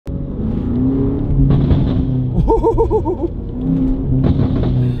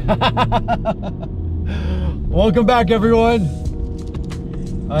Welcome back, everyone.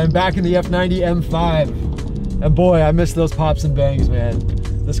 I'm back in the F90 M5. And boy, I miss those pops and bangs, man.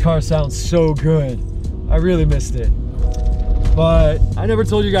 This car sounds so good. I really missed it. But I never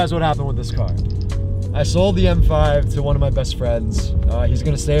told you guys what happened with this car. I sold the M5 to one of my best friends. He's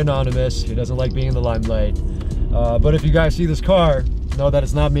gonna stay anonymous. He doesn't like being in the limelight. But if you guys see this car, know that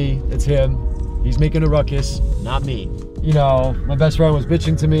it's not me, it's him. He's making a ruckus, not me. You know, my best friend was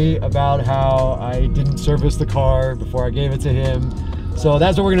bitching to me about how I didn't service the car before I gave it to him. So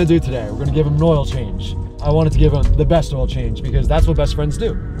that's what we're gonna do today. We're gonna give him an oil change. I wanted to give him the best oil change because that's what best friends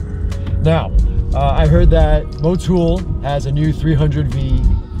do. Now, I heard that MOTUL has a new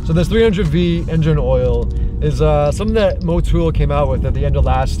 300V. So this 300V engine oil is something that MOTUL came out with at the end of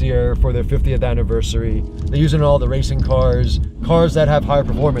last year for their 50th anniversary. They use it in all the racing cars that have higher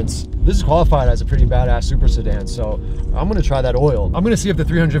performance. This is qualified as a pretty badass super sedan, so I'm gonna try that oil. I'm gonna see if the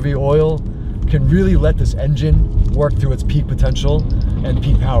 300V oil can really let this engine work to its peak potential and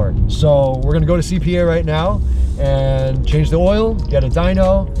peak power. So we're gonna go to CPA right now and change the oil, get a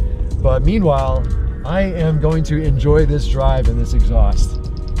dyno. But meanwhile, I am going to enjoy this drive and this exhaust.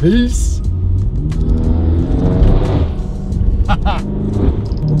 Peace.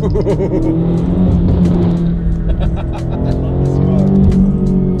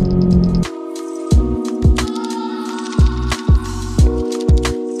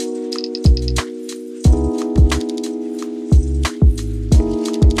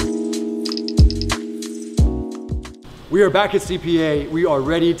 We are back at CPA. We are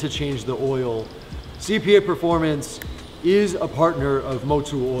ready to change the oil. CPA Performance is a partner of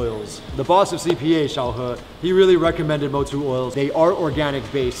MOTUL Oils. The boss of CPA, Xiaohe, he really recommended MOTUL Oils. They are organic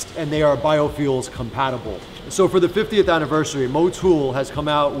based and they are biofuels compatible. So for the 50th anniversary, MOTUL has come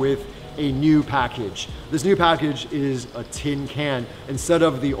out with a new package. This new package is a tin can instead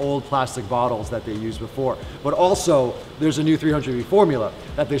of the old plastic bottles that they used before. But also, there's a new 300V formula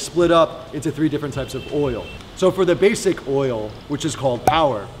that they split up into 3 different types of oil. So for the basic oil, which is called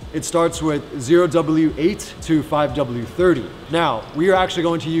Power, it starts with 0W8 to 5W30. Now, we are actually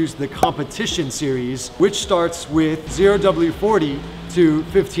going to use the competition series, which starts with 0W40 to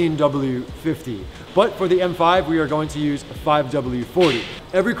 15W50. But for the M5, we are going to use 5W40.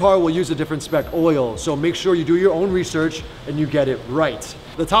 Every car will use a different spec oil, so make sure you do your own research and you get it right.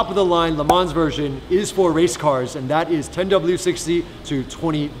 The top of the line Le Mans version is for race cars, and that is 10W60 to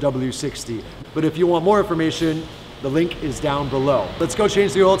 20W60. But if you want more information, the link is down below. Let's go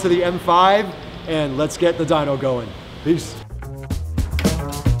change the oil to the M5 and let's get the dyno going. Peace.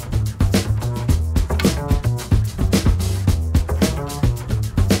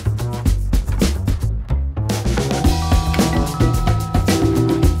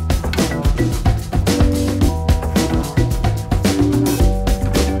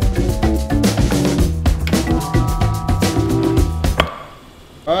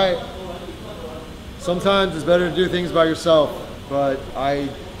 All right. Sometimes it's better to do things by yourself, but I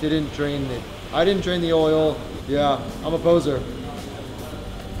didn't drain it. I didn't drain the oil. Yeah, I'm a poser.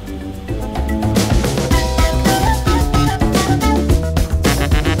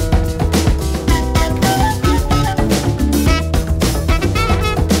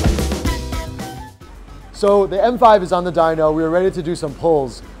 So the M5 is on the dyno. We are ready to do some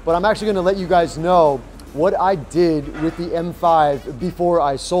pulls, but I'm actually gonna let you guys know what I did with the M5 before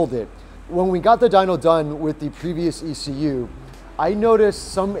I sold it. When we got the dyno done with the previous ECU, I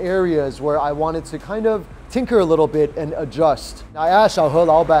noticed some areas where I wanted to kind of tinker a little bit and adjust. I asked Xiaohe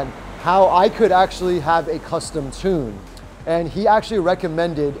Laoban how I could actually have a custom tune, and he actually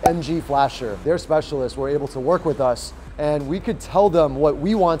recommended MG Flasher. Their specialists were able to work with us, and we could tell them what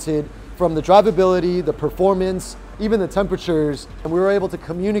we wanted from the drivability, the performance, even the temperatures, and we were able to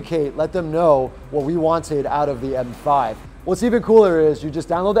communicate, let them know what we wanted out of the M5. What's even cooler is you just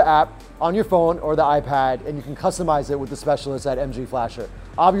download the app on your phone or the iPad and you can customize it with the specialists at MG Flasher.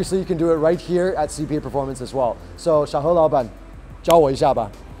 Obviously, you can do it right here at CPA Performance as well. So, 小何老板，教我一下吧。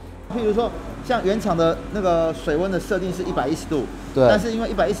譬如说，像原厂的那个水温的设定是110度，对。但是因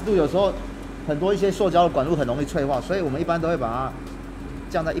为110度有时候很多一些塑胶的管路很容易脆化，所以我们一般都会把它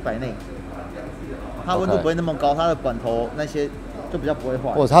降在100内，它温度不会那么高，它的管头那些就比较不会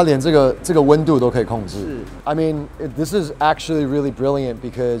坏。哦，它连这个温度都可以控制。是。I mean, this is actually really brilliant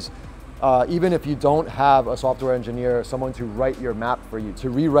because even if you don't have a software engineer, someone to write your map for you, to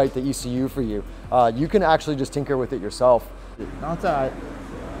rewrite the ECU for you, you can actually just tinker with it yourself. 然后再来，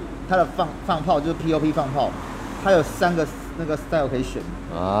它的放炮就是 POP 放炮，它有3个那个 style 可以选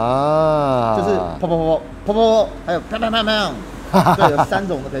啊，就是砰砰砰砰砰砰，还有砰砰砰砰。对，有3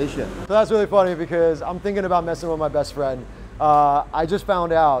种的可以选。So that's really funny because I'm thinking about messing with my best friend. I just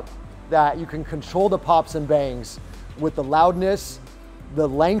found out that you can control the pops and bangs with the loudness, the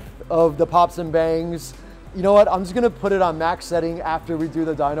length of the pops and bangs. You know what? I'm just gonna put it on max setting after we do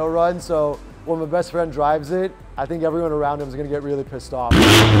the dyno run. So when my best friend drives it, I think everyone around him is gonna get really pissed off.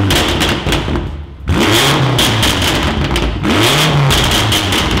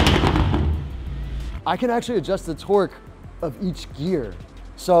 I can actually adjust the torque of each gear.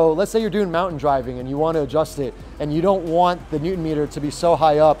 So let's say you're doing mountain driving and you want to adjust it and you don't want the Newton meter to be so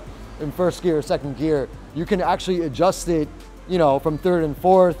high up in first gear or second gear. You can actually adjust it, you know, from third and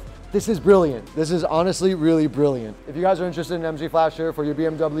fourth. This is brilliant. This is honestly really brilliant. If you guys are interested in MG Flasher for your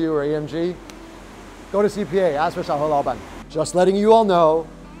BMW or AMG, go to CPA, ask for 小何老板. Just letting you all know,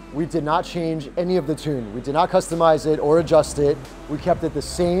 we did not change any of the tune. We did not customize it or adjust it. We kept it the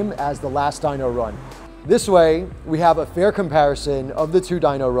same as the last dyno run. This way, we have a fair comparison of the 2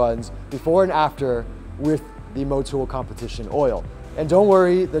 dyno runs before and after with the MOTUL competition oil. And don't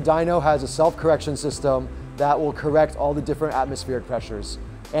worry, the dyno has a self-correction system that will correct all the different atmospheric pressures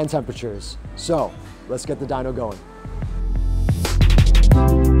and temperatures. So let's get the dyno going.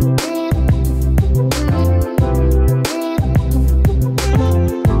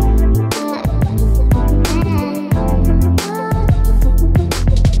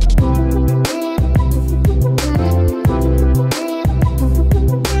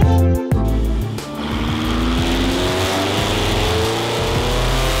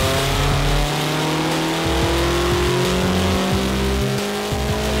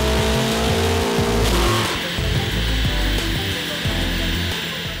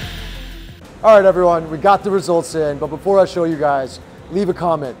 All right, everyone, we got the results in, but before I show you guys, leave a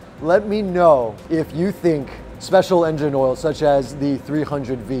comment. Let me know if you think special engine oils such as the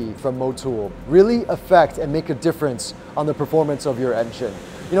 300V from MOTUL really affect and make a difference on the performance of your engine.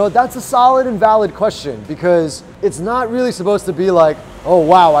 You know, that's a solid and valid question because it's not really supposed to be like, oh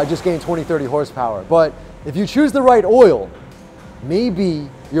wow, I just gained 20, 30 horsepower. But if you choose the right oil, maybe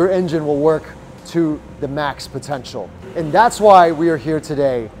your engine will work to the max potential. And that's why we are here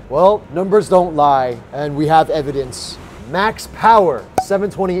today. Well, numbers don't lie, and we have evidence. Max power,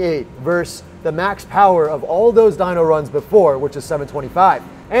 728, versus the max power of all those dyno runs before, which is 725.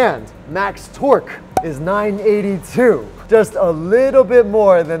 And max torque is 982. Just a little bit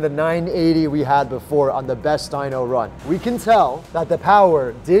more than the 980 we had before on the best dyno run. We can tell that the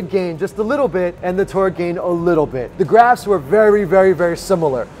power did gain just a little bit and the torque gained a little bit. The graphs were very, very, very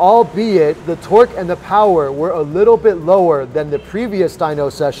similar, albeit the torque and the power were a little bit lower than the previous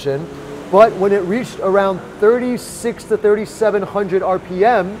dyno session, but when it reached around 36 to 3700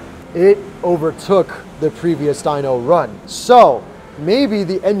 RPM, it overtook the previous dyno run. So maybe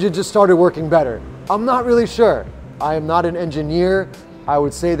the engine just started working better. I'm not really sure. I am not an engineer. I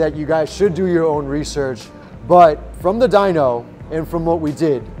would say that you guys should do your own research, but from the dyno and from what we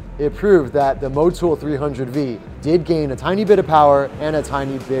did, it proved that the MOTUL 300V did gain a tiny bit of power and a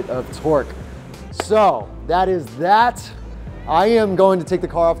tiny bit of torque. So that is that. I am going to take the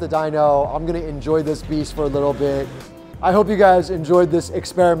car off the dyno. I'm gonna enjoy this beast for a little bit. I hope you guys enjoyed this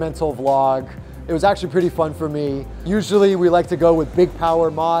experimental vlog. It was actually pretty fun for me. Usually we like to go with big power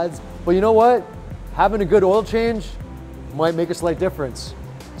mods, but you know what? Having a good oil change might make a slight difference.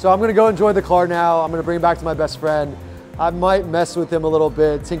 So I'm gonna go enjoy the car now. I'm gonna bring it back to my best friend. I might mess with him a little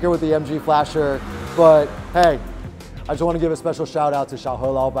bit, tinker with the MG Flasher, but hey, I just wanna give a special shout out to 小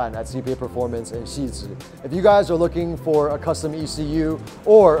何老板 at CPA Performance and BESIDES. If you guys are looking for a custom ECU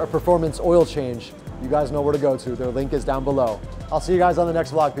or a performance oil change, you guys know where to go to. Their link is down below. I'll see you guys on the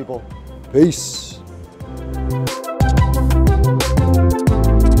next vlog, people. Peace.